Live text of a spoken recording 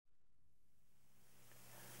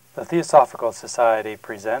The Theosophical Society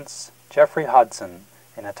presents Geoffrey Hodson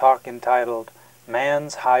in a talk entitled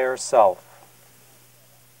Man's Higher Self.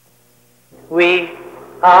 We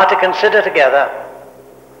are to consider together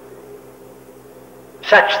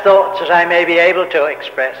such thoughts as I may be able to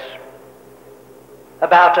express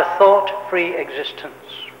about a thought-free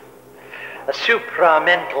existence, a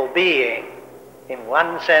supramental being, in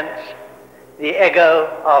one sense, the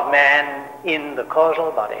ego of man in the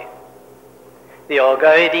causal body, the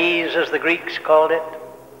orgoides, as the Greeks called it,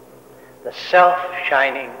 the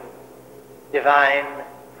self-shining divine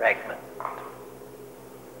fragment.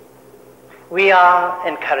 We are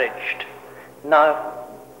encouraged, now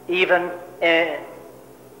even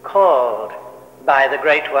called by the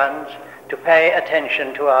great ones, to pay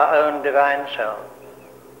attention to our own divine selves,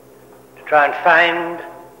 to try and find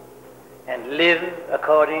and live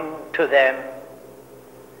according to them,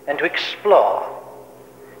 and to explore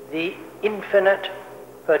the infinite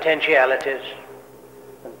potentialities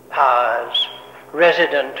and powers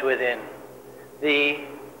resident within the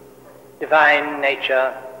divine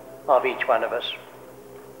nature of each one of us.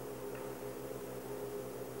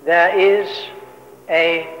 There is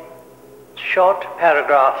a short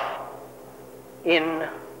paragraph in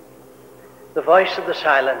the voice of the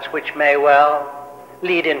silence which may well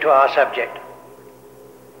lead into our subject.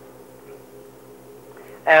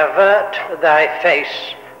 Avert thy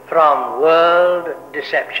face from world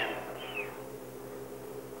deceptions.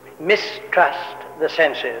 Mistrust the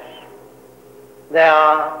senses. They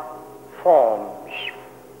are forms.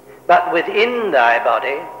 But within thy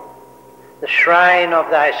body, the shrine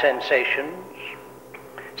of thy sensations,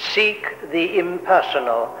 seek the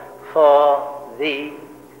impersonal for thee.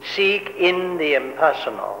 Seek in the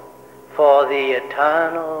impersonal for the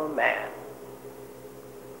eternal man.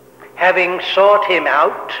 Having sought him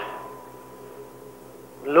out,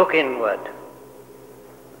 look inward.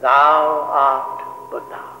 Thou art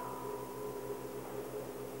Buddha.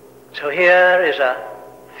 So here is a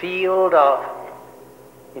field of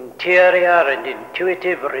interior and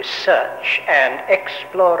intuitive research and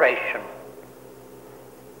exploration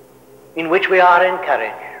in which we are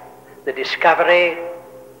encouraged, the discovery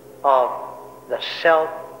of the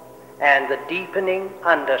self and the deepening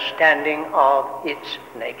understanding of its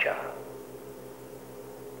nature.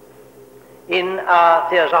 In our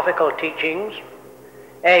theosophical teachings,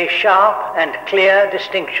 a sharp and clear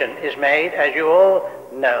distinction is made, as you all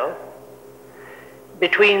know,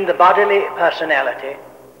 between the bodily personality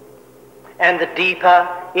and the deeper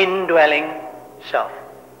indwelling self,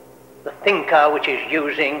 the thinker which is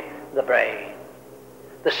using the brain,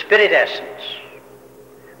 the spirit essence,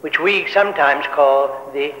 which we sometimes call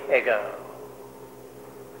the ego.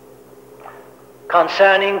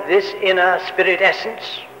 Concerning this inner spirit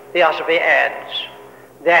essence, Theosophy adds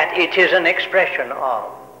that it is an expression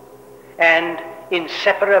of and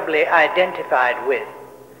inseparably identified with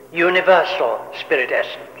universal spirit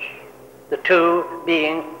essence, the two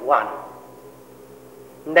being one.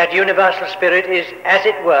 And that universal spirit is, as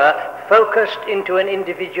it were, focused into an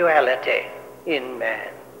individuality in man.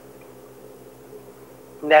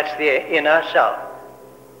 And that's the inner self.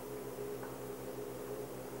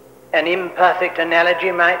 An imperfect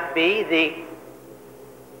analogy might be the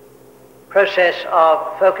process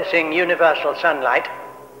of focusing universal sunlight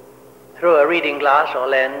through a reading glass or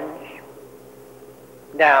lens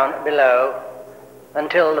down below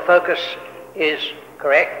until the focus is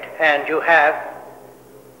correct and you have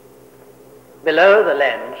below the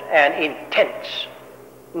lens an intense,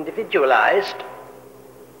 individualized,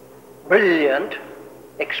 brilliant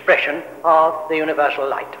expression of the universal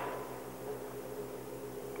light.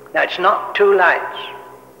 Now it's not two lights,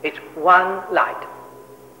 it's one light,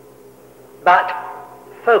 but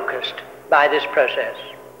focused by this process.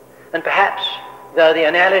 And perhaps, though the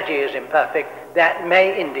analogy is imperfect, that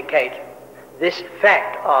may indicate this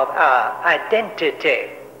fact of our identity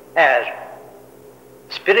as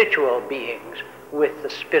spiritual beings with the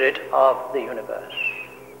spirit of the universe.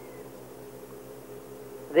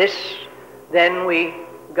 This, then we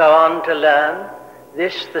go on to learn,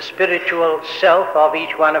 this, the spiritual self of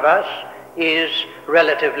each one of us, is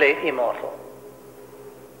relatively immortal.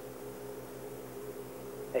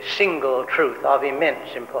 A single truth of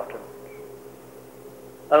immense importance.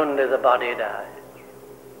 Only the body dies.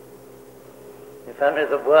 If only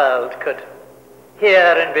the world could hear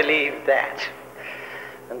and believe that,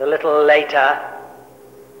 and a little later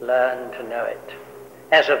learn to know it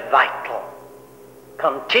as a vital,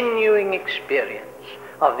 continuing experience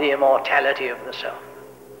of the immortality of the self.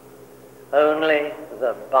 Only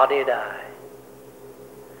the body dies.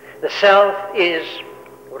 The self is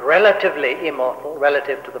relatively immortal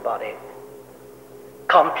relative to the body,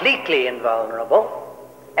 completely invulnerable,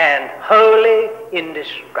 and wholly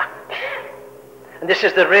indestructible. And this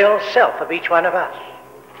is the real self of each one of us,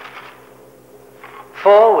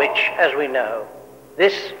 for which, as we know,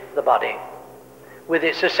 this, the body, with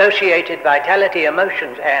its associated vitality,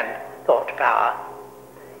 emotions, and thought power,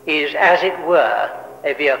 is, as it were,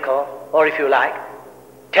 a vehicle, or if you like,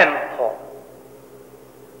 temple,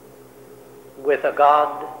 with a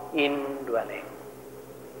God indwelling.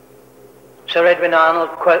 Sir Edwin Arnold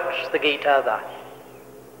quotes the Gita thus: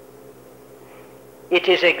 "It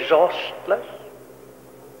is exhaustless,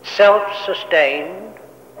 self-sustained,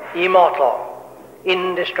 immortal,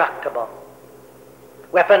 indestructible.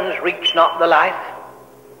 Weapons reach not the life,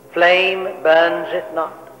 flame burns it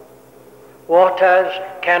not. Waters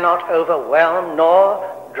cannot overwhelm, nor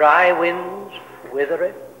dry winds wither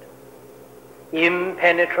it.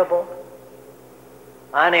 Impenetrable,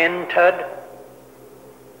 unentered,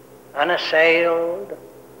 unassailed,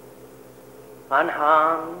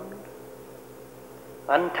 unharmed,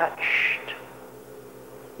 untouched,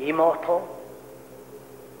 immortal,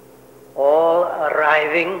 all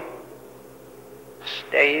arriving,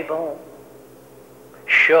 stable,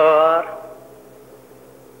 sure,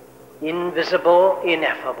 invisible,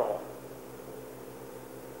 ineffable.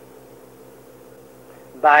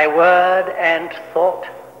 By word and thought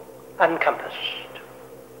encompassed,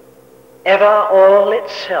 ever all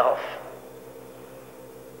itself.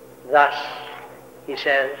 Thus, he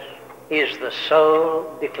says, is the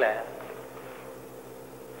soul declared."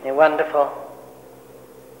 A wonderful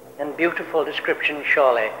and beautiful description,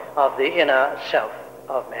 surely, of the inner self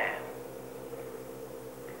of man.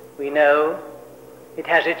 We know it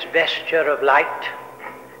has its vesture of light,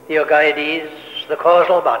 the Theogoides, the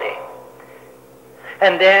causal body,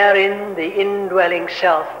 and therein the indwelling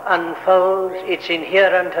self unfolds its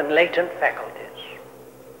inherent and latent faculties,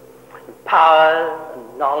 powers,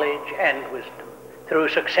 and knowledge, and wisdom through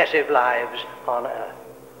successive lives on earth,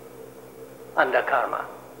 under karma.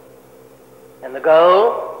 And the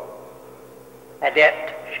goal,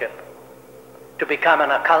 adeptship, to become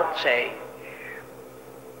an occult sage.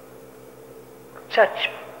 Such,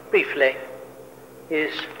 briefly,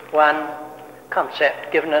 is one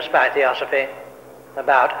concept given us by Theosophy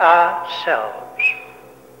about ourselves,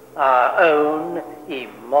 our own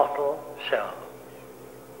immortal selves.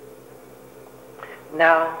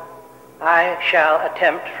 Now, I shall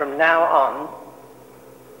attempt from now on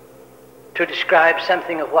to describe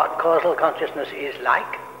something of what causal consciousness is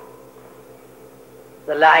like,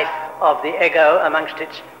 the life of the ego amongst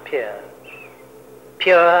its peers,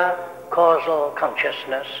 pure causal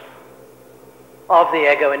consciousness of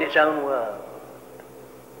the ego in its own world.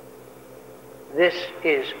 This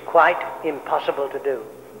is quite impossible to do.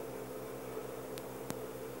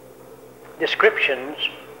 Descriptions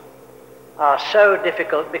are so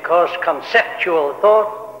difficult because conceptual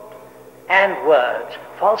thought and words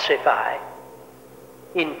falsify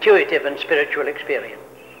intuitive and spiritual experience.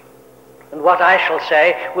 And what I shall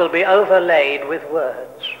say will be overlaid with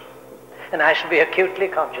words. And I shall be acutely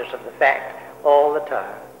conscious of the fact all the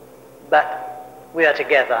time. But we are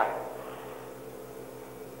together.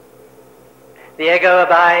 The ego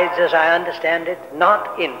abides, as I understand it,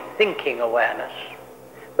 not in thinking awareness,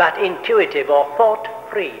 but intuitive or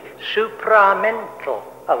thought-free, supramental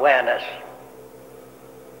awareness,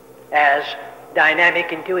 as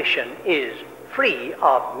dynamic intuition is free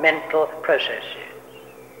of mental processes.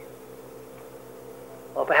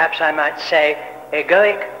 Or perhaps I might say,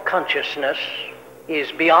 egoic consciousness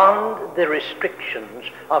is beyond the restrictions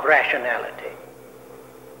of rationality.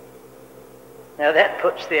 Now that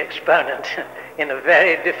puts the exponent in a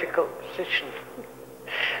very difficult position.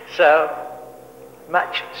 So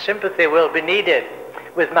much sympathy will be needed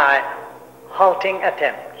with my halting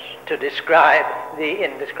attempts to describe the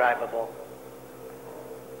indescribable.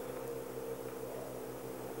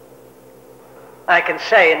 I can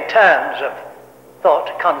say in terms of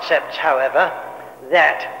thought concepts, however,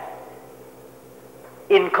 that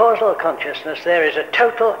in causal consciousness there is a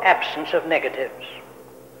total absence of negatives.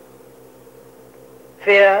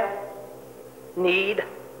 Fear, need,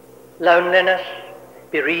 loneliness,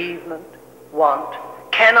 bereavement, want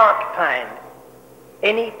cannot find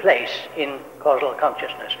any place in causal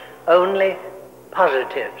consciousness. Only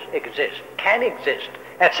positives exist, can exist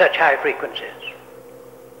at such high frequencies.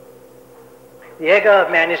 The ego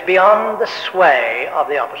of man is beyond the sway of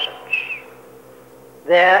the opposites.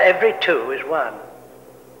 There every two is one,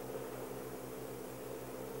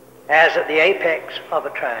 as at the apex of a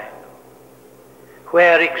triangle,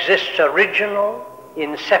 where exists original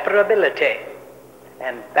inseparability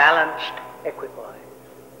and balanced equipoise.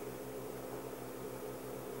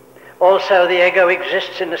 Also, the ego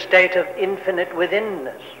exists in a state of infinite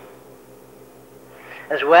withinness,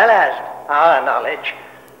 as well as our knowledge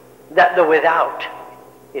that the without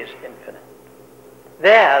is infinite.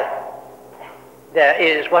 There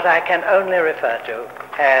is what I can only refer to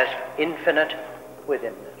as infinite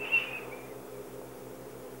withinness.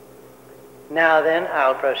 Now then,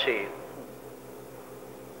 I'll proceed.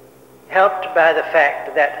 Helped by the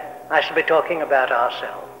fact that I shall be talking about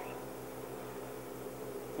ourselves,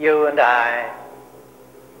 you and I,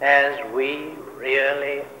 as we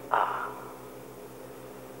really are.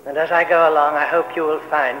 And as I go along, I hope you will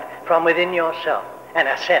find from within yourself an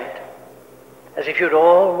assent, as if you'd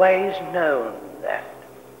always known that,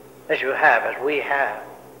 as you have, as we have,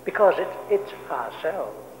 because it's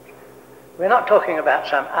ourselves. We're not talking about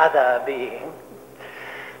some other being.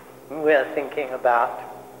 We're thinking about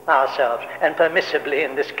ourselves, and permissibly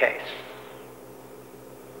in this case.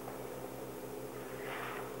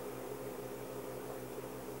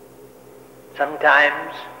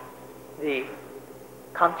 Sometimes the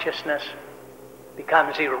consciousness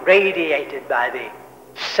becomes irradiated by the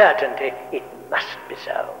certainty it must be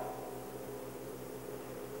so.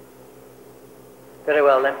 Very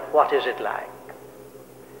well then, what is it like?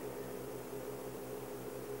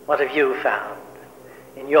 What have you found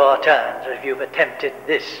in your turns as you've attempted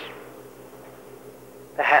this,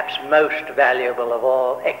 perhaps most valuable of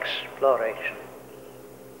all explorations?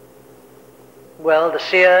 Well, the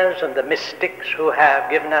seers and the mystics who have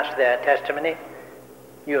given us their testimony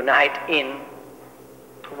unite in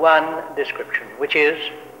one description, which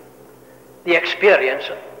is the experience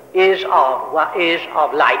is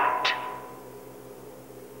of light,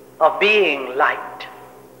 of being light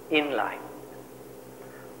in light,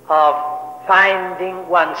 of finding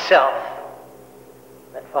oneself,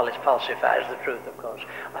 that falsifies the truth, of course,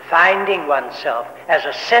 of finding oneself as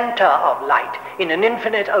a center of light in an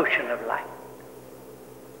infinite ocean of light,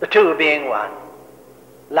 the two being one.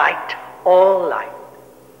 Light, all light.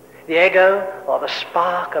 The ego, or the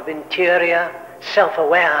spark of interior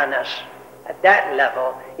self-awareness at that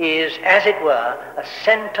level, is, as it were, a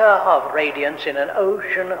center of radiance in an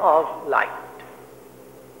ocean of light.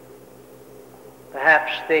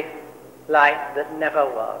 Perhaps the light that never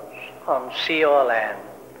was on sea or land.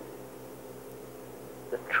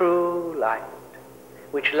 The true light,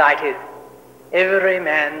 which lighteth every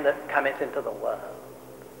man that cometh into the world,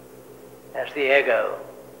 as the ego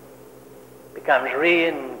becomes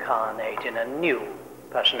reincarnate in a new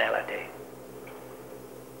personality.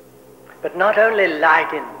 But not only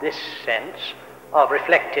light in this sense of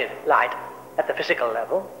reflected light at the physical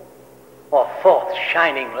level, or forth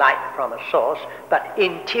shining light from a source, but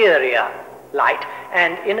interior light,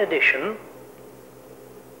 and in addition,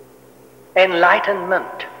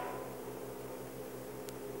 enlightenment,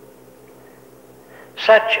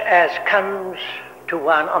 such as comes to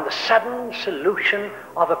one on the sudden solution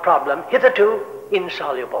of a problem hitherto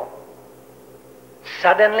insoluble.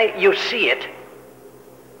 Suddenly you see it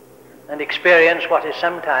and experience what is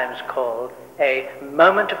sometimes called a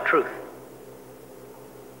moment of truth.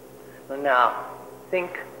 Now,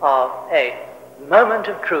 think of a moment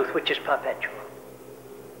of truth which is perpetual.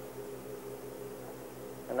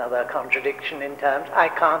 Another contradiction in terms, I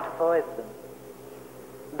can't avoid them.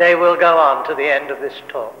 They will go on to the end of this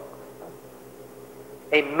talk.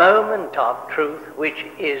 A moment of truth which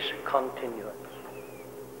is continuous.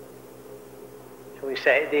 So we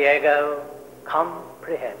say the ego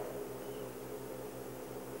comprehends.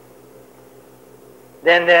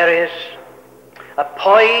 Then there is a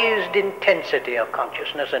poised intensity of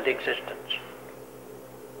consciousness and existence,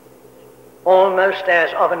 almost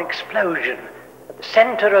as of an explosion, at the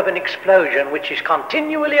center of an explosion which is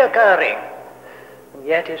continually occurring, and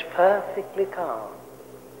yet is perfectly calm.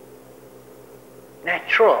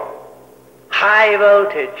 Natural, high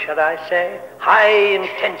voltage, shall I say, high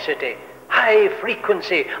intensity, high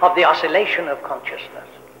frequency of the oscillation of consciousness,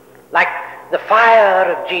 like the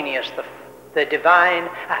fire of genius, the divine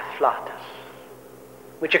afflatus,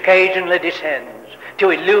 which occasionally descends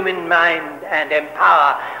to illumine mind and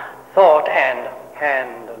empower thought and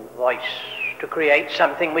hand and voice to create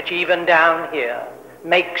something which even down here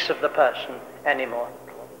makes of the person an immortal.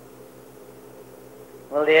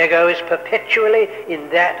 Well, the ego is perpetually in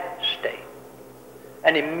that state,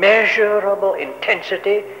 an immeasurable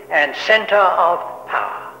intensity and center of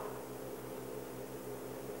power.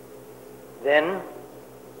 Then,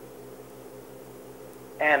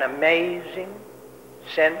 an amazing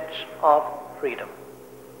sense of freedom.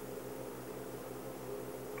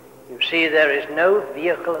 You see, there is no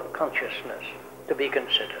vehicle of consciousness to be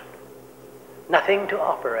considered, nothing to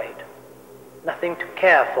operate, nothing to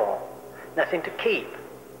care for, nothing to keep.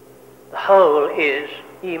 The whole is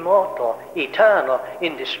immortal, eternal,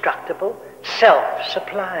 indestructible,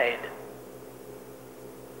 self-supplied.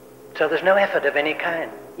 So there's no effort of any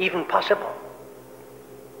kind, even possible.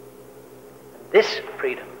 This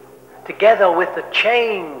freedom, together with the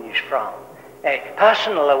change from a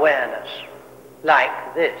personal awareness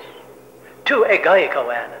like this to egoic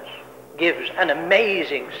awareness, gives an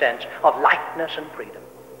amazing sense of lightness and freedom.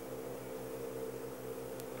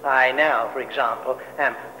 I now, for example,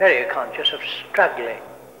 am very conscious of struggling,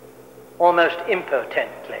 almost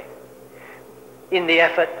impotently, in the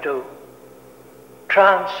effort to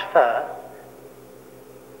transfer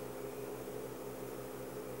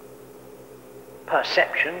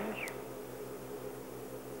perceptions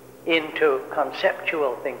into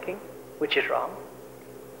conceptual thinking, which is wrong,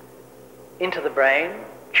 into the brain,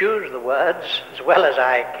 choose the words as well as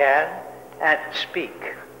I can, and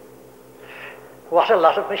speak. What a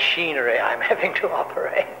lot of machinery I'm having to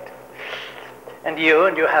operate. And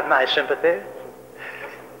you have my sympathy.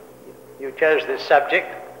 You chose this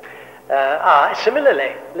subject, are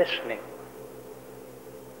similarly listening.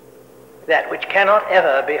 That which cannot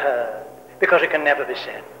ever be heard, because it can never be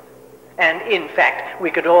said. And in fact,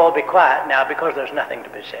 we could all be quiet now because there's nothing to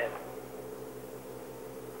be said.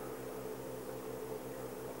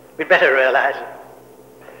 We'd better realize it.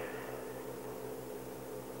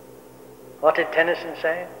 What did Tennyson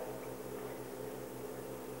say?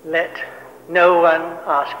 Let no one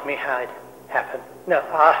ask me how it happened.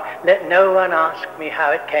 Let no one ask me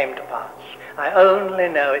how it came to pass. I only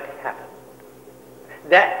know it happened.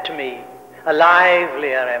 That to me, a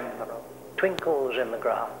livelier emerald, twinkles in the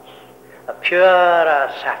grass. A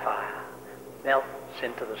purer sapphire melts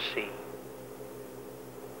into the sea.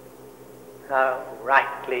 How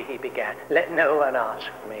rightly he began. Let no one ask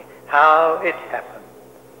me how it happened.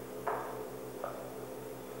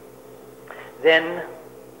 Then,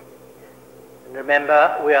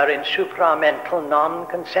 remember, we are in supramental,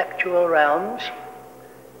 non-conceptual realms.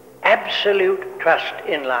 Absolute trust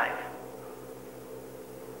in life.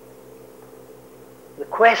 The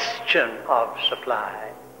question of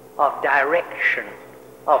supply, of direction,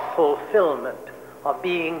 of fulfillment, of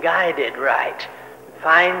being guided right,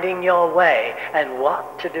 finding your way and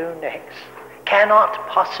what to do next, cannot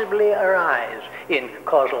possibly arise in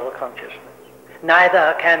causal consciousness.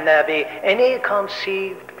 Neither can there be any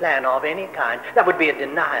conceived plan of any kind. That would be a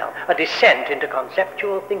denial, a descent into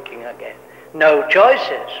conceptual thinking again. No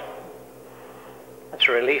choices. That's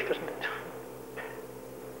a relief, isn't it?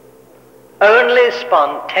 Only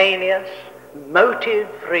spontaneous,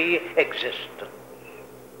 motive-free existence.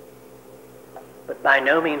 But by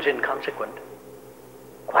no means inconsequent.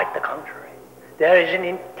 Quite the contrary. There is an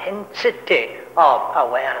intensity of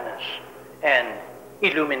awareness and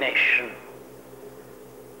illumination.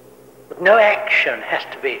 But no action has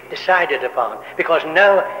to be decided upon, because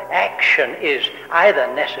no action is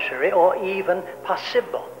either necessary or even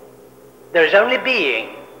possible. There is only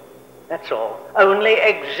being, that's all, only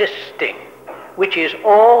existing, which is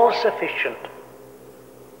all sufficient.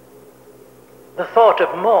 The thought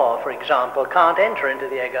of more, for example, can't enter into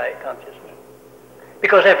the egoic consciousness,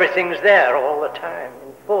 because everything's there all the time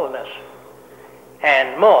in fullness.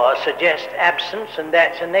 And more suggests absence, and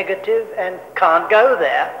that's a negative and can't go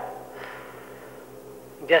there.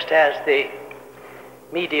 Just as the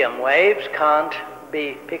medium waves can't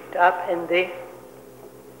be picked up in the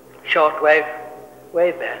shortwave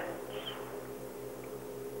wavebands.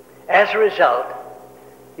 As a result,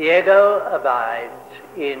 the ego abides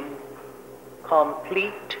in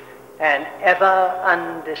complete and ever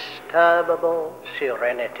undisturbable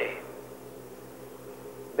serenity,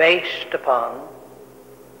 based upon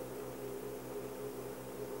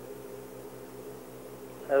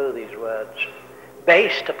these words,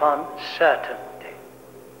 based upon certainty.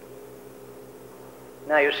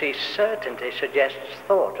 Now you see, certainty suggests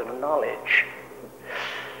thought and knowledge,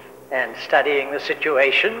 and studying the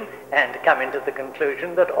situation and coming to the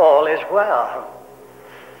conclusion that all is well.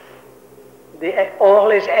 All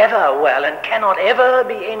is ever well and cannot ever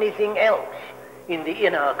be anything else in the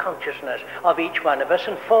inner consciousness of each one of us,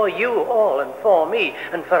 and for you all, and for me,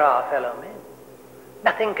 and for our fellow men.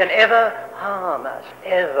 Nothing can ever harm us,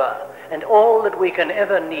 ever. And all that we can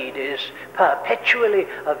ever need is perpetually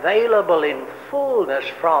available in fullness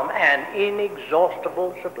from an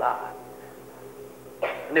inexhaustible supply.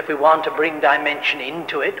 And if we want to bring dimension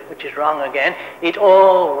into it, which is wrong again, it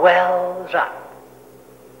all wells up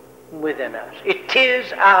within us. It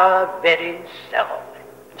is our very self.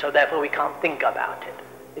 So therefore we can't think about it.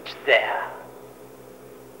 It's there.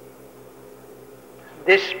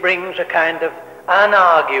 This brings a kind of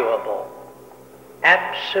unarguable,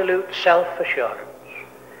 absolute self-assurance,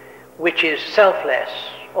 which is selfless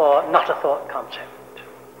or not a thought concept,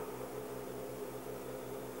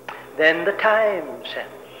 then the time sense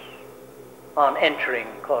on entering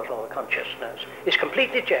causal consciousness is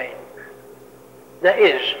completely changed. There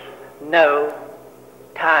is no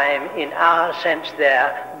time in our sense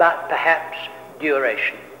there, but perhaps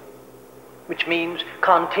duration, which means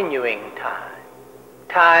continuing time.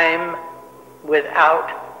 Time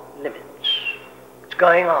without limits. It's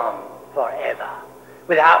going on forever,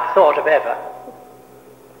 without thought of ever.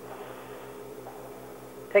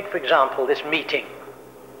 Take, for example, this meeting.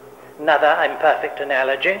 Another imperfect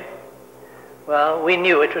analogy. Well, we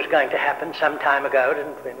knew it was going to happen some time ago,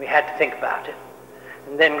 didn't we? We had to think about it.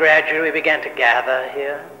 And then gradually we began to gather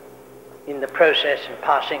here in the process and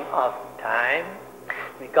passing of time.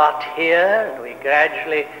 We got here and we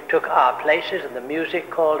gradually took our places, and the music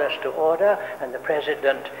called us to order, and the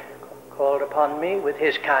president called upon me with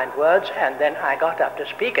his kind words, and then I got up to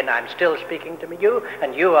speak, and I'm still speaking to you,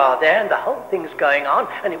 and you are there, and the whole thing's going on,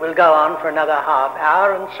 and it will go on for another half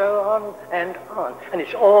hour, and so on and on. And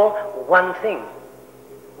it's all one thing,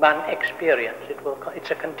 one experience.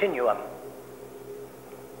 It's a continuum.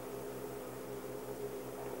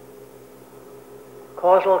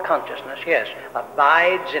 Causal consciousness, yes,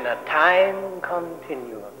 abides in a time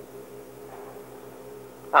continuum.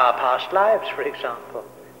 Our past lives, for example,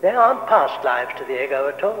 they aren't past lives to the ego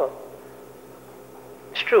at all.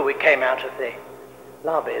 It's true we came out of the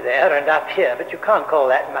lobby there and up here, but you can't call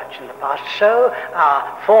that much in the past. So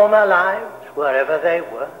our former lives, wherever they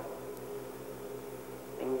were,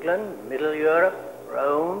 England, Middle Europe,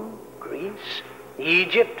 Rome, Greece,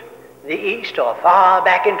 Egypt, the East, or far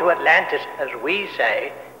back into Atlantis, as we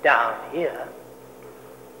say, down here,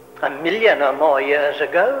 1 million or more years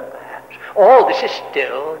ago, perhaps. All this is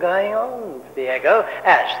still going on for the ego,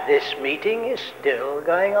 as this meeting is still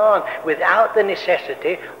going on, without the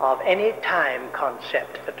necessity of any time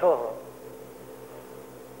concept at all.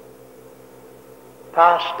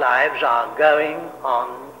 Past lives are going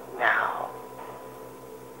on now.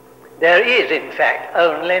 There is, in fact,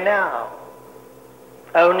 only now.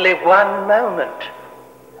 Only one moment,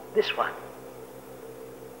 this one.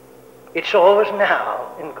 It's always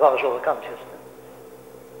now in causal consciousness.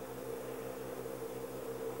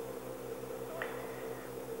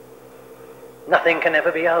 Nothing can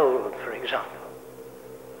ever be old, for example.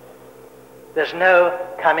 There's no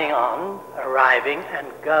coming on, arriving and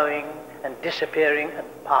going and disappearing and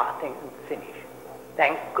parting and finishing.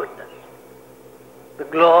 Thank goodness. The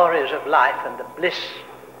glories of life and the bliss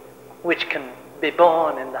which can be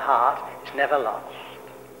born in the heart is never lost.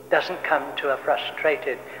 Doesn't come to a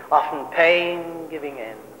frustrated, often pain-giving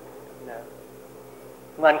end. No.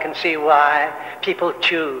 One can see why people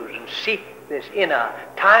choose and seek this inner,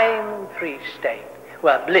 time-free state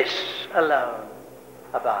where bliss alone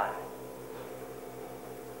abides.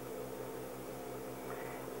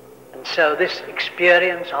 And so this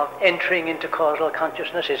experience of entering into causal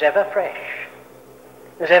consciousness is ever fresh,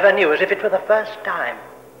 is ever new, as if it were the first time.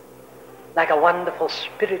 Like a wonderful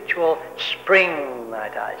spiritual spring,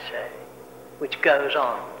 might I say, which goes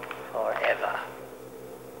on forever.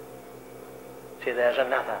 See, there's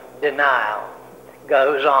another denial.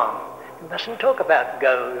 Goes on. You mustn't talk about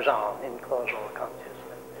goes on in causal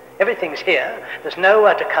consciousness. Everything's here. There's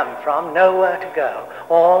nowhere to come from, nowhere to go.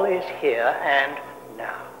 All is here and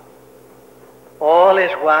now. All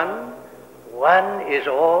is one. One is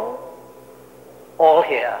all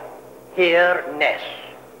here. Here-ness.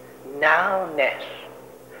 Now-ness.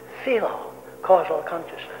 Feel causal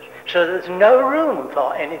consciousness. So there's no room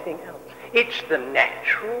for anything else. It's the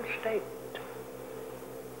natural state.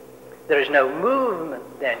 There is no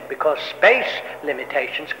movement then, because space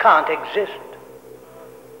limitations can't exist.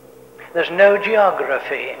 There's no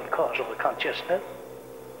geography in causal consciousness.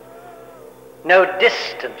 No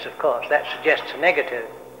distance, of course. That suggests a negative,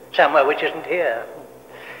 somewhere which isn't here.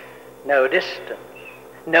 No distance.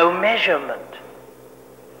 No measurement.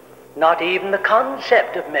 Not even the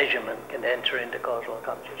concept of measurement can enter into causal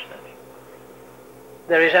consciousness.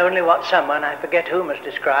 There is only what someone, I forget whom, has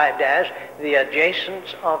described as the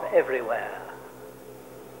adjacence of everywhere.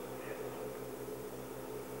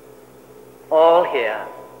 All here,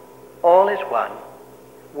 all is one.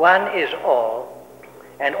 One is all,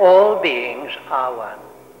 and all beings are one.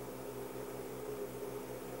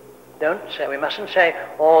 We mustn't say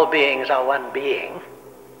all beings are one being.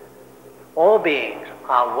 All beings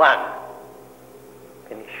are one.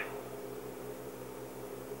 Finish.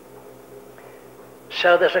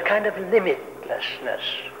 So there's a kind of limitlessness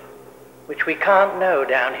which we can't know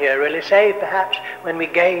down here, really, save perhaps when we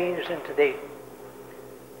gaze into the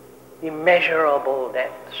immeasurable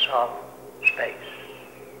depths of space.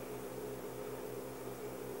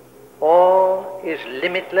 is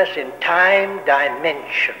limitless in time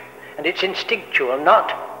dimension, and it's instinctual,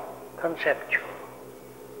 not conceptual.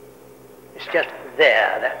 It's just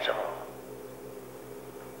there, that's all.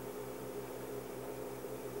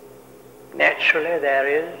 Naturally, there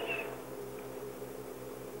is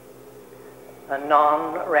a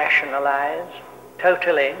non-rationalized,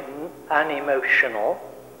 totally unemotional,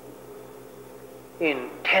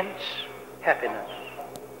 intense happiness,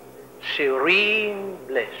 serene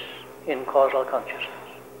bliss in causal consciousness.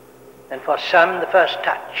 And for some, the first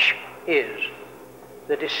touch is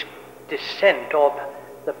the descent or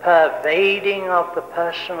the pervading of the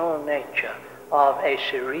personal nature of a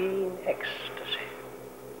serene ecstasy,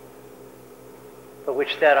 for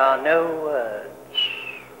which there are no words,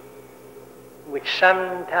 which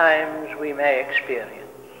sometimes we may experience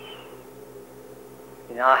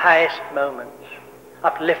in our highest moments,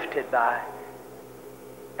 uplifted by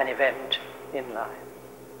an event in life.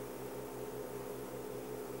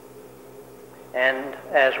 And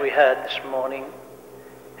as we heard this morning,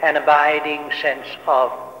 an abiding sense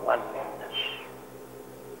of oneness.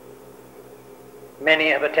 Many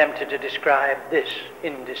have attempted to describe this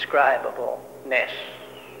indescribableness.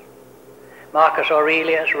 Marcus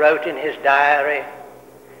Aurelius wrote in his diary,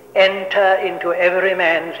 "Enter into every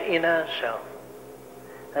man's inner self,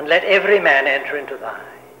 and let every man enter into thine."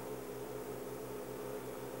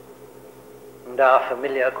 And our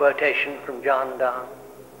familiar quotation from John Donne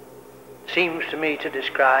seems to me to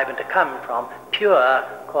describe and to come from pure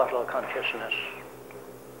causal consciousness.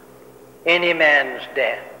 "Any man's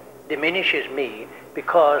death diminishes me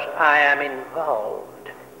because I am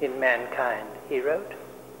involved in mankind," he wrote.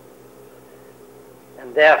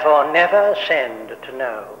 "And therefore never send to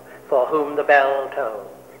know for whom the bell tolls.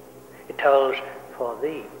 It tolls for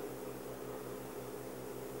thee."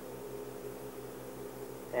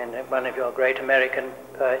 And one of your great American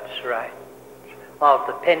poets writes of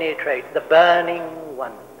the burning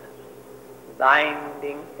oneness,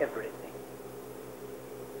 binding everything.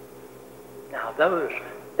 Now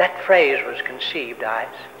that phrase was conceived, I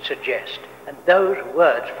suggest, and those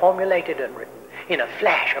words formulated and written in a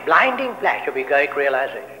flash, a blinding flash of egoic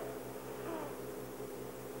realization.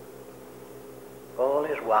 All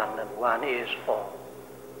is one and one is all.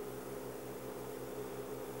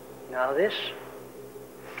 Now this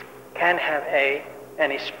can have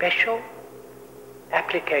an especial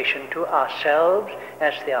application to ourselves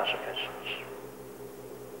as Theosophists.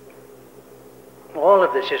 All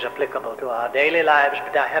of this is applicable to our daily lives,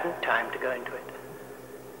 but I haven't time to go into it.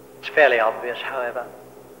 It's fairly obvious, however.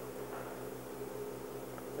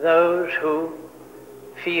 Those who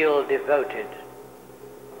feel devoted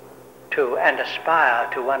to and aspire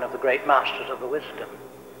to one of the great masters of the wisdom,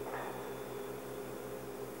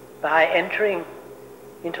 by entering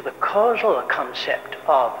into the causal concept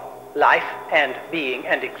of life and being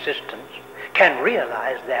and existence, can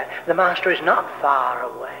realize that the master is not far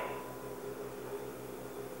away.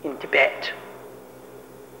 In Tibet,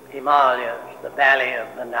 Himalayas, the valley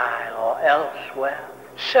of the Nile, or elsewhere,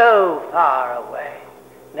 so far away.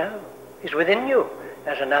 No, he's within you,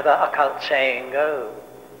 as another occult saying goes.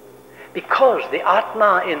 Because the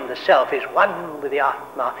Atma in the self is one with the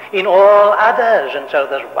Atma in all others, and so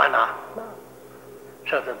there's one Atma.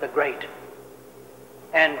 So that the great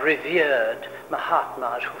and revered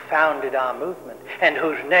Mahatmas who founded our movement, and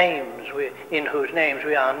in whose names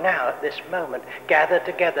we are now at this moment gathered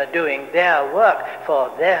together doing their work for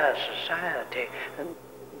their society, and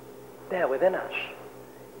they're within us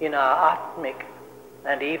in our Atmic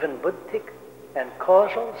and even Buddhic and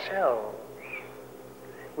causal selves.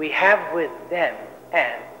 We have with them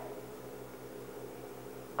an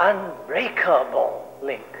unbreakable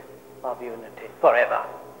link of unity forever.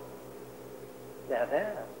 They're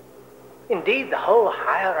there. Indeed, the whole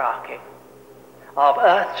hierarchy of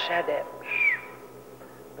Earth's adepts,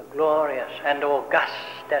 the glorious and august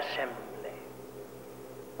assembly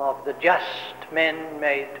of the just men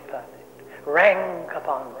made perfect, rank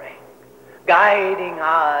upon rank, guiding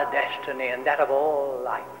our destiny and that of all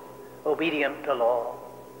life, obedient to law.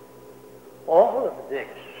 All of this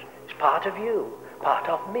is part of you, part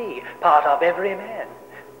of me, part of every man.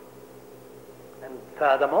 And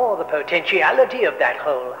furthermore, the potentiality of that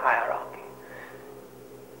whole hierarchy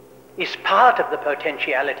is part of the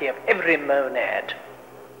potentiality of every monad.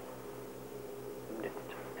 And it,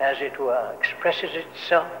 as it were, expresses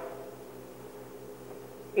itself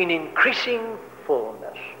in increasing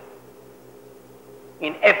fullness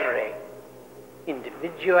in every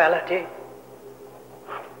individuality,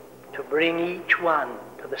 to bring each one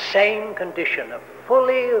to the same condition of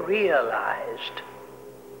fully realized,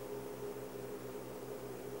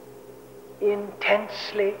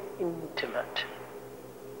 intensely intimate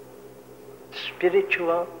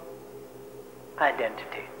spiritual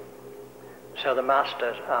identity. So the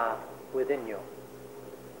masters are within you.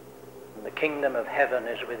 And the kingdom of heaven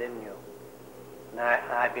is within you. And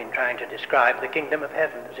I've been trying to describe the kingdom of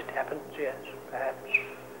heaven as it happens, yes, perhaps.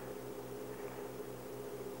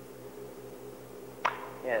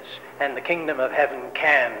 Yes, and the kingdom of heaven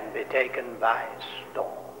can be taken by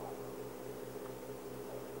storm.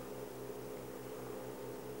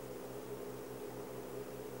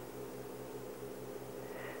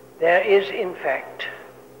 There is, in fact,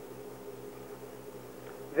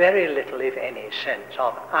 very little, if any, sense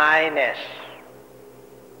of I-ness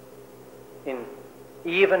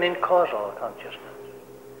even in causal consciousness.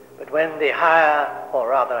 But when the higher, or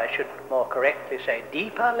rather I should more correctly say,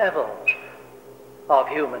 deeper levels of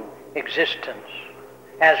human existence,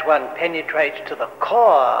 as one penetrates to the core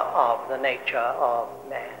of the nature of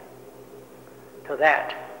man, to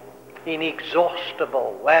that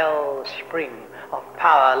inexhaustible wellspring of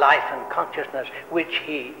power, life, and consciousness which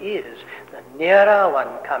he is, the nearer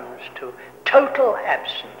one comes to total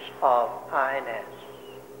absence of I-ness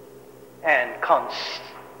and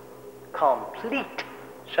complete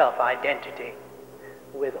self-identity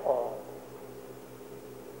with all.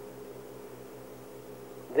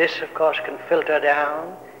 This, of course, can filter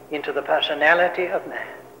down into the personality of man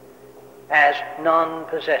as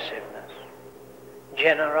non-possessiveness,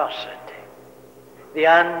 generosity, the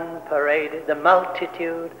unparaded, the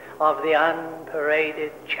multitude of the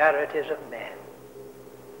unparaded charities of men,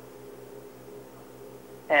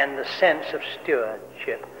 and the sense of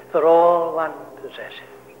stewardship for all one possesses.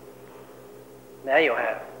 There you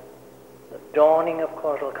have the dawning of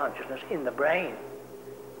causal consciousness in the brain,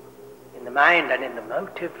 in the mind, and in the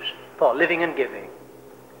motives for living and giving.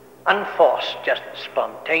 Unforced, just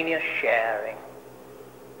spontaneous sharing.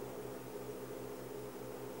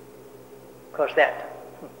 Of course, that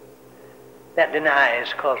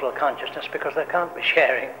denies causal consciousness, because there can't be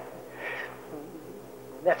sharing.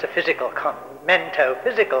 That's a physical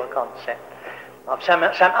concept of some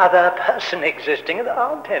other person existing. There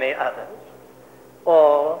aren't any others.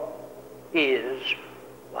 All is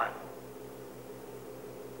one.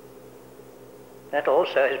 That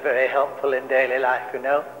also is very helpful in daily life,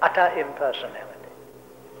 utter impersonality.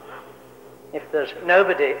 If there's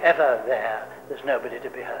nobody ever there, there's nobody to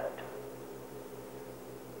be heard.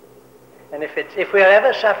 And if we are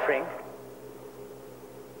ever suffering,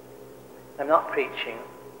 I'm not preaching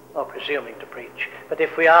or presuming to preach, but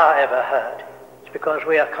if we are ever hurt, it's because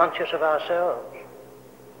we are conscious of ourselves.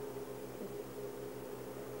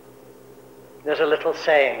 There's a little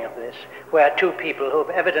saying of this, where two people who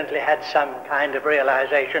have evidently had some kind of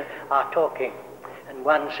realization are talking, and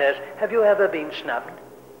one says, "Have you ever been snubbed?"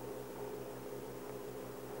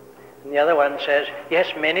 And the other one says,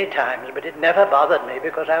 "Yes, many times, but it never bothered me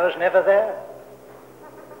because I was never there."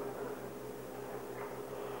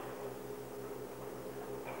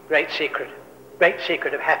 Great secret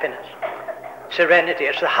of happiness, serenity.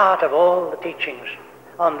 It's the heart of all the teachings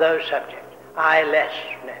on those subjects.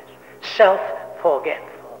 I-lessness, self-forgetfulness.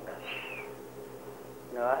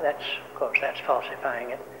 That's falsifying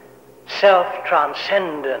it.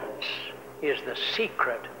 Self-transcendence is the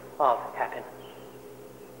secret of happiness.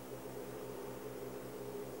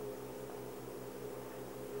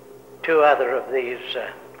 Two other of these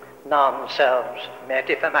non-selves met,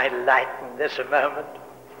 if I might lighten this a moment.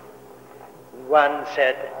 One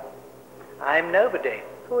said, "I'm nobody.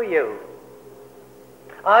 Who are you?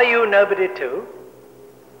 Are you nobody too?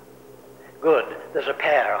 Good, there's a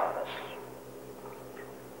pair of us.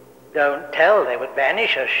 Don't tell, they would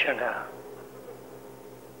banish us,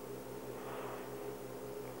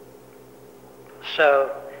 So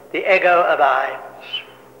the ego abides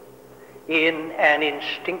in an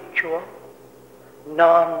instinctual,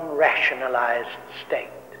 non-rationalized state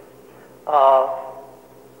of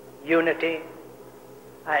unity,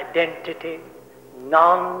 identity,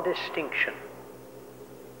 non-distinction.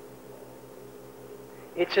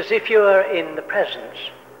 It's as if you are in the presence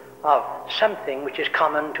of something which is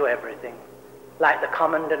common to everything, like the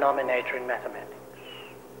common denominator in mathematics.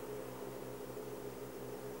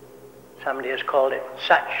 Somebody has called it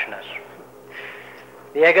suchness.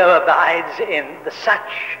 The ego abides in the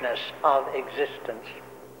suchness of existence,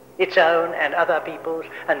 its own and other people's,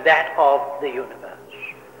 and that of the universe.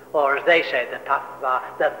 Or as they say, the tattva,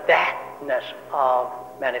 the thatness of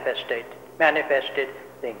manifested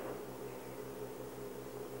things.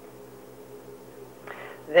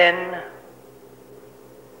 Then,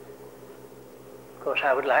 of course,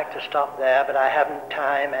 I would like to stop there, but I haven't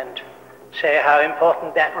time, and say how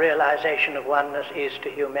important that realization of oneness is to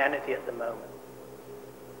humanity at the moment.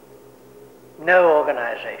 No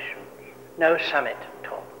organization, no summit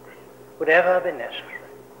talks would ever be necessary,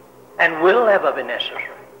 and will ever be necessary,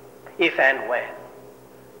 if and when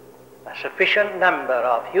a sufficient number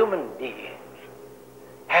of human beings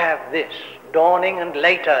have this dawning and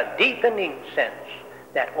later deepening sense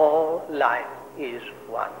that all life is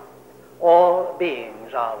one, all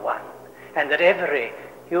beings are one, and that every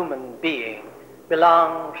human being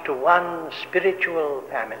belongs to one spiritual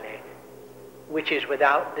family which is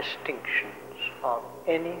without distinctions of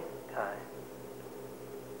any kind.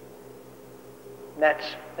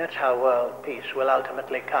 That's how world peace will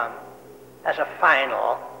ultimately come, as a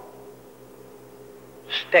final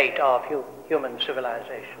state of human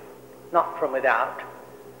civilization, not from without,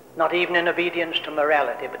 not even in obedience to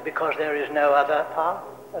morality, but because there is no other path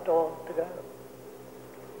at all to go.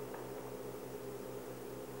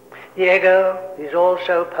 The ego is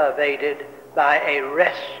also pervaded by a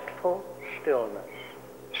restful stillness,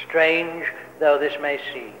 strange though this may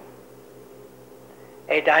seem.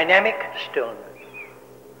 A dynamic stillness,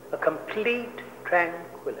 a complete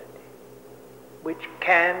tranquility, which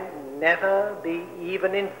can never be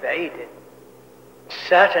even invaded,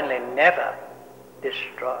 certainly never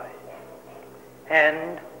destroyed.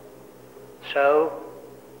 And so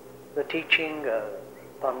the teaching goes,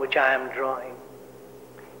 upon which I am drawing.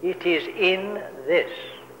 It is in this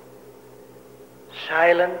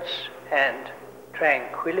silence and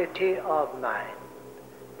tranquility of mind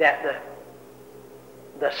that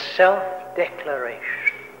the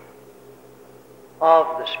self-declaration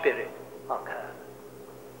of the Spirit occurs.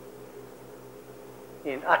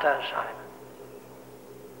 In utter silence.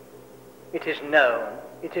 It is known,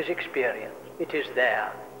 it is experienced, it is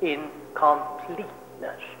there in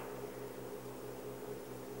completeness.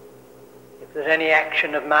 If there's any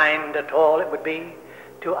action of mind at all, it would be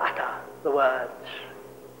to utter the words,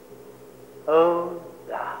 O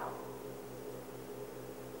thou,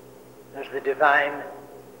 as the divine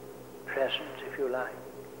presence, if you like,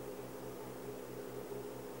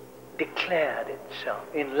 declared itself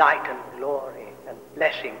in light and glory and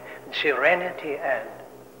blessing and serenity and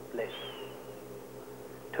bliss.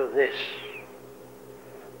 To this,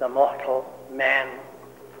 the mortal man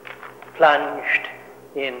plunged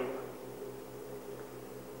in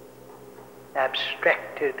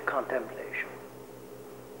abstracted contemplation.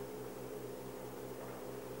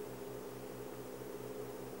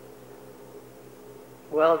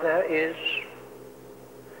 Well, there is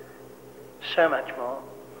so much more,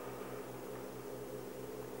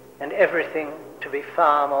 and everything to be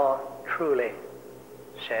far more truly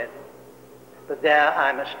said. But there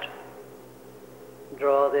I must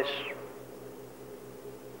draw this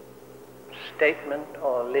statement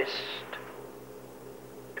or list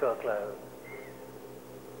to a close.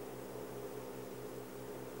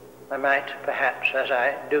 I might perhaps, as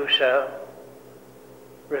I do so,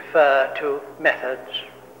 refer to methods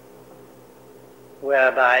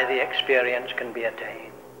whereby the experience can be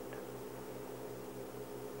attained.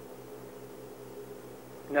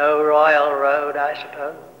 No royal road, I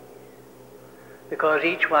suppose, because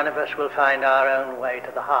each one of us will find our own way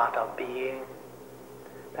to the heart of being.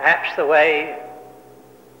 Perhaps the way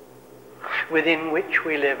within which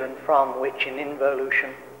we live and from which in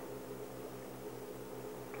involution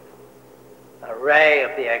a ray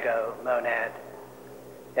of the ego monad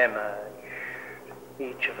emerged,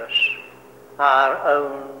 each of us our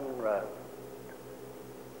own road.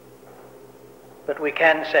 But we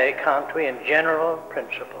can say, can't we, in general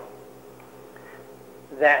principle,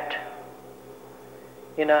 that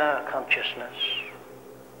inner consciousness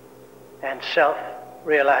and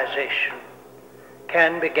self-realization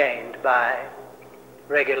can be gained by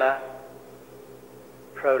regular,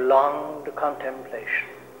 prolonged contemplation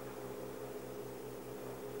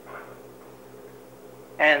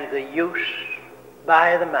and the use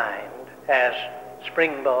by the mind as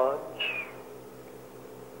springboards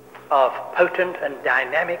of potent and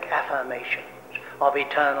dynamic affirmations of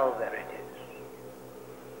eternal verities.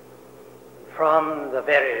 From the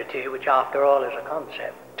verity, which after all is a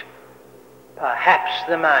concept, perhaps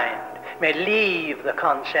the mind may leave the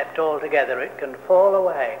concept altogether. It can fall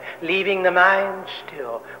away, leaving the mind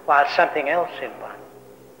still, while something else in one,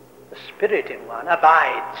 the spirit in one,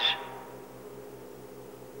 abides,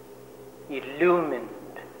 illumined,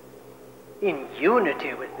 in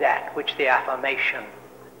unity with that which the affirmation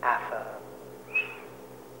affirms.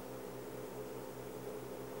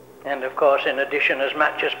 And of course, in addition, as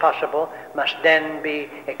much as possible must then be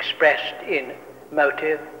expressed in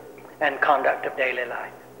motive and conduct of daily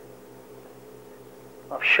life.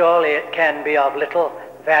 Surely it can be of little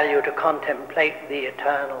value to contemplate the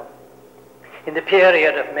eternal in the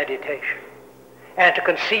period of meditation and to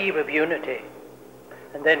conceive of unity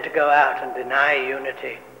and then to go out and deny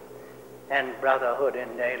unity and brotherhood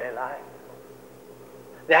in daily life.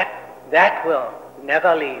 That will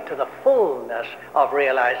never lead to the fullness of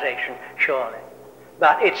realization, surely.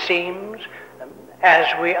 But it seems, as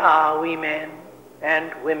we are, we men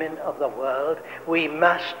and women of the world, we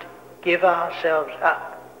must give ourselves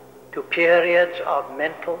up to periods of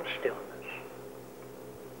mental stillness.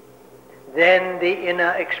 Then the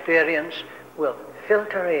inner experience will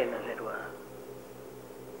filter in, as it were,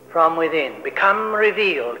 from within, become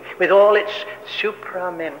revealed with all its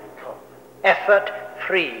supramental,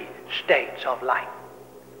 effort-free states of light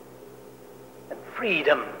and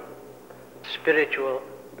freedom, spiritual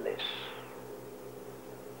bliss.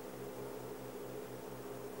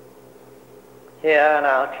 Here, and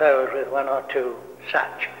I'll close with one or two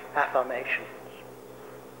such affirmations.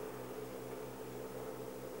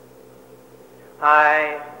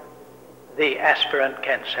 I, the aspirant,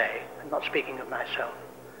 can say, I'm not speaking of myself,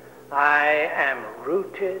 I am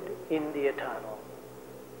rooted in the eternal.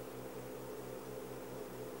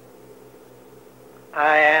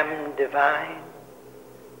 I am divine,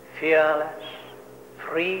 fearless,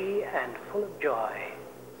 free and full of joy.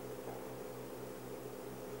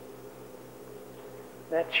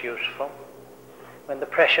 That's useful when the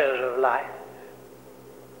pressures of life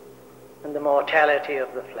and the mortality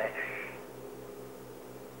of the flesh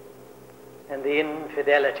and the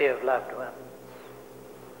infidelity of loved ones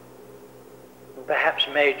and perhaps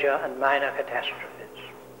major and minor catastrophes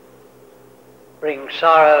bring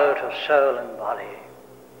sorrow to soul and body.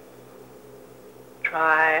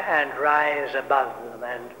 Try and rise above them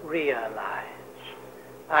and realize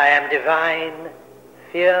I am divine,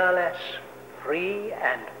 fearless, free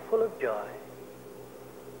and full of joy.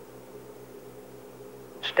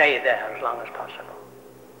 Stay there as long as possible.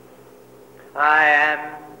 I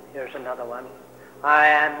am, here's another one, I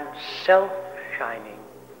am self-shining,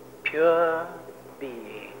 pure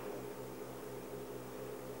being.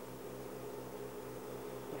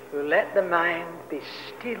 If you let the mind be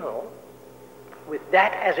still, with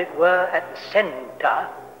that as it were at the center,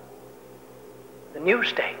 the new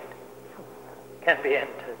state can be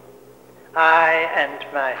entered. I and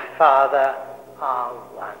my Father are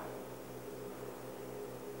one.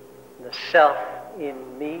 The self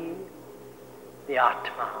in me, the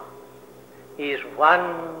Atma, is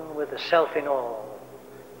one with the self in all,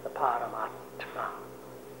 the Paramatma.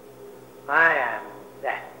 I am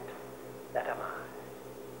that am I.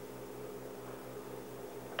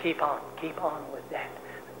 Keep on with that.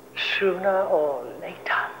 Sooner or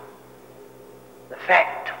later, the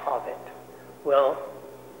fact of it will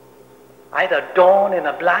either dawn in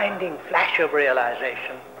a blinding flash of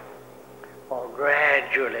realization or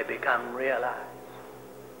gradually become realized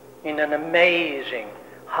in an amazing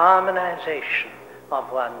harmonization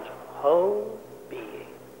of one's whole being.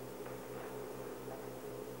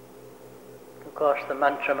 Of course, the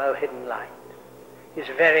mantra, O hidden light, is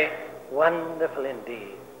very wonderful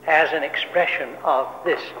indeed as an expression of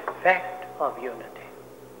this fact of unity,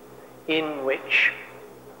 in which,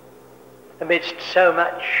 amidst so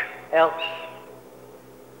much else,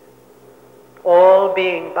 all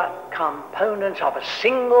being but components of a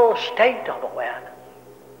single state of awareness,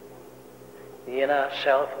 the inner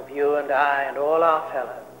self of you and I and all our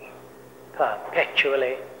fellows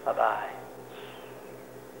perpetually abide.